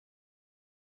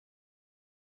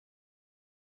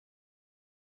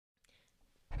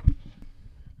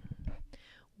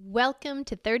Welcome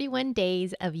to 31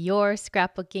 days of your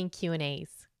scrapbooking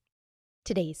Q&As.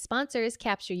 Today's sponsor is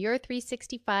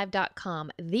CaptureYour365.com,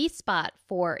 the spot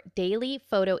for daily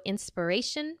photo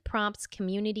inspiration, prompts,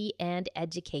 community, and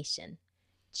education.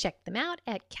 Check them out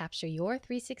at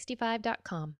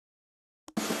CaptureYour365.com.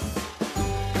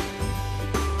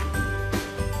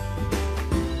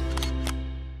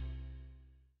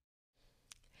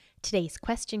 Today's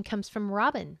question comes from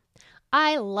Robin.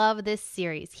 I love this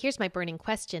series. Here's my burning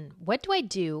question. What do I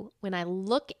do when I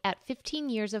look at 15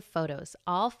 years of photos,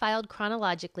 all filed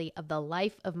chronologically, of the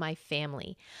life of my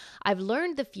family? I've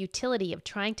learned the futility of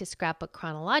trying to scrapbook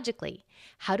chronologically.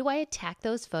 How do I attack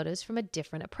those photos from a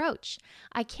different approach?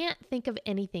 I can't think of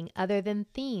anything other than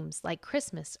themes like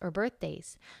Christmas or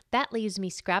birthdays. That leaves me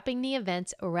scrapping the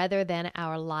events rather than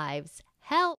our lives.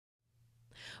 Help!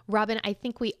 Robin, I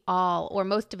think we all, or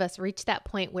most of us, reach that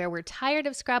point where we're tired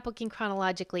of scrapbooking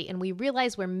chronologically and we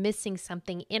realize we're missing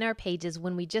something in our pages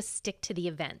when we just stick to the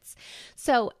events.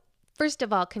 So, first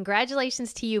of all,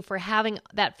 congratulations to you for having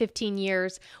that 15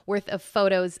 years worth of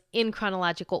photos in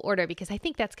chronological order, because I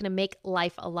think that's going to make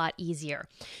life a lot easier.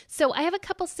 So I have a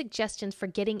couple suggestions for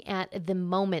getting at the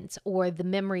moments or the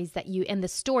memories that you and the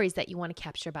stories that you want to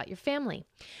capture about your family.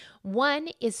 One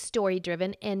is story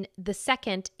driven and the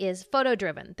second is photo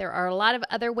driven. There are a lot of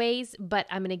other ways, but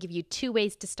I'm going to give you two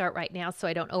ways to start right now so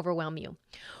I don't overwhelm you.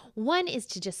 One is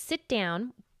to just sit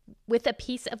down with a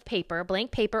piece of paper,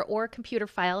 blank paper, or a computer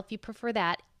file if you prefer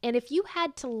that. And if you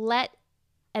had to let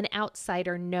an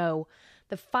outsider know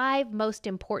the 5 most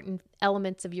important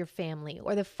elements of your family,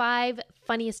 or the 5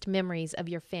 funniest memories of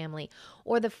your family,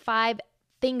 or the 5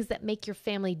 things that make your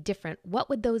family different, what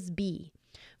would those be?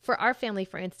 For our family,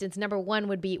 for instance, number 1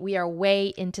 would be we are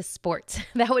way into sports.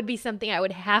 That would be something I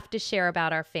would have to share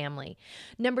about our family.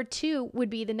 Number 2 would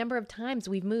be the number of times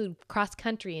we've moved cross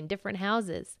country in different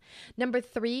houses. Number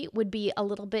 3 would be a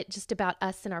little bit just about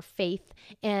us and our faith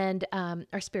and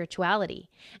our spirituality.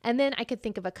 And then I could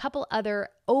think of a couple other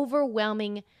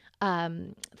overwhelming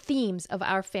themes of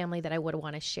our family that I would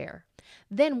want to share.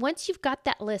 Then once you've got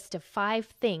that list of 5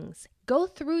 things, go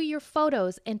through your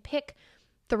photos and pick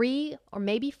 3 or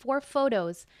maybe 4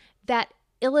 photos that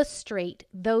illustrate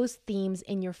those themes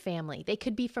in your family. They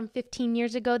could be from 15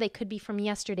 years ago. They could be from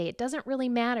yesterday. It doesn't really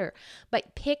matter.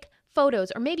 But pick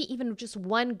photos, or maybe even just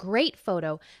one great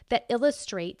photo that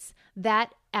illustrates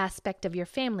that aspect of your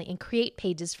family, and create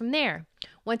pages from there.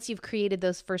 Once you've created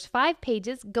those first 5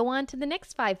 pages, go on to the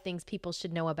next 5 things people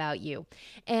should know about you,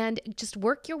 and just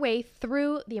work your way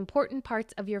through the important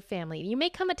parts of your family. You may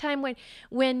come a time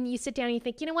when you sit down and you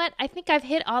think, you know what, I think I've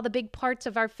hit all the big parts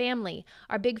of our family,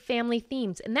 our big family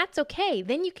themes, and that's okay.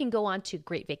 Then you can go on to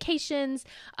great vacations,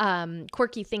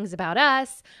 quirky things about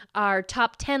us, our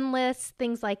top 10 lists,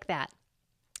 things like that.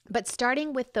 But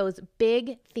starting with those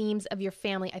big themes of your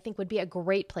family, I think would be a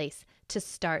great place to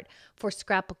start for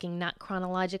scrapbooking, not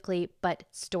chronologically, but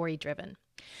story-driven.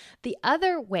 The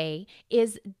other way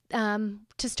is to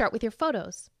start with your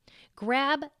photos.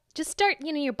 Just start,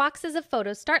 your boxes of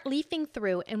photos, start leafing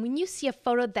through, and when you see a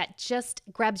photo that just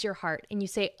grabs your heart and you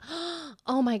say,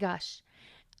 oh my gosh,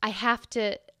 I have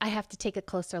to take a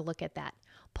closer look at that.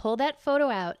 Pull that photo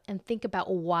out and think about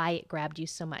why it grabbed you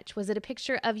so much. Was it a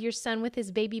picture of your son with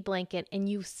his baby blanket and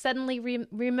you suddenly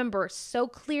remember so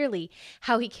clearly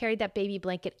how he carried that baby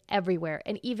blanket everywhere,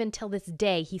 and even till this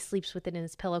day he sleeps with it in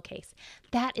his pillowcase?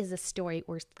 That is a story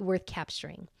worth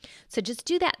capturing. So just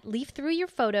do that. Leaf through your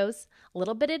photos a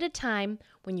little bit at a time.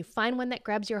 When you find one that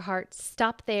grabs your heart,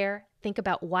 stop there, think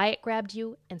about why it grabbed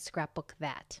you, and scrapbook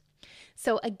that.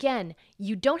 So again,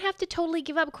 you don't have to totally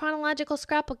give up chronological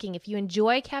scrapbooking. If you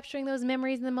enjoy capturing those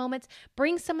memories and the moments,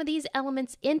 bring some of these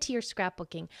elements into your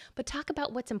scrapbooking, but talk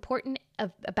about what's important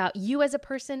about you as a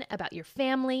person, about your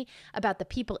family, about the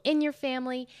people in your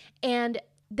family, and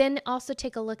then also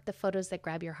take a look at the photos that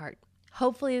grab your heart.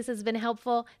 Hopefully this has been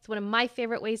helpful. It's one of my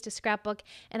favorite ways to scrapbook,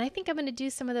 and I think I'm going to do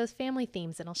some of those family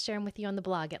themes, and I'll share them with you on the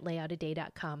blog at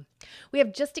layoutaday.com. We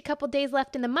have just a couple days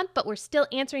left in the month, but we're still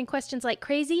answering questions like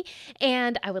crazy,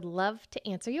 and I would love to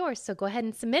answer yours. So go ahead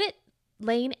and submit it,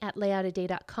 Lain at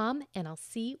layoutaday.com, and I'll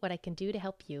see what I can do to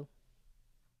help you.